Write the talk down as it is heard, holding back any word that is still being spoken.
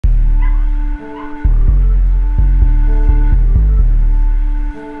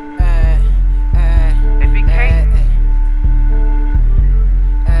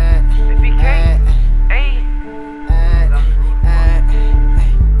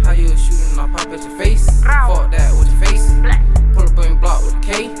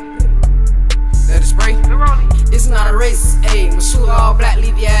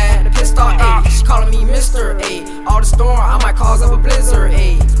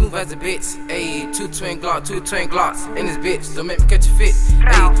as a bitch. Ayy, two twin Glocks in this bitch. Don't make me catch a fit.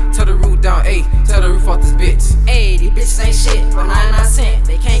 Ayy, tell the roof down. Ayy, tell the roof off this bitch. Ayy, these bitches ain't shit, but 99 cents.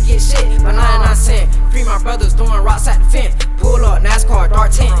 They can't get shit, but 99 cents. Free my brothers doing rocks at the fence. Pull up, NASCAR,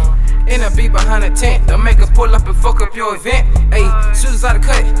 dark tent. NFB behind the tent. Don't make us pull up and fuck up your event. Ayy, shooters out of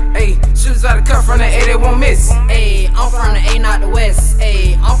cut. Ayy, shooters out of cut from the A, they won't miss. Ayy, I'm from the A, not the West.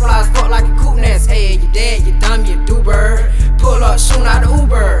 Ayy, I'm fly as fuck like a coop nest. Ayy, you dead, you dumb, you do bird. Pull up, shooting out the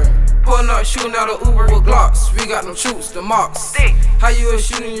Uber. Pulling up, shooting out the Uber with Glocks. We got them troops, the marks. How you a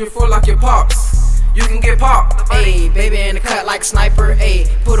shooting your floor like your pops? You can get popped. Ayy, baby in the cut like a sniper. Ayy,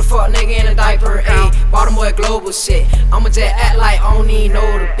 put a fuck nigga in a diaper. Ayy, bottom boy global shit. I'ma just act like I don't even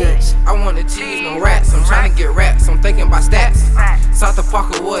know the bitch. I want the cheese, no rats. I'm trying to get rats. I'm thinking about stats. South of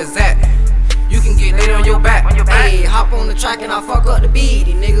Parker, what is that? You can get laid on your back. Ayy, hop on the track and I fuck up the beat.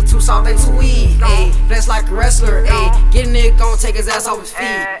 These niggas too soft, they too weak. Ayy, flex like a wrestler. Ayy, get a nigga gon' take his ass off his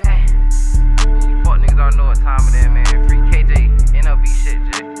feet. Fuck niggas don't know what time it is.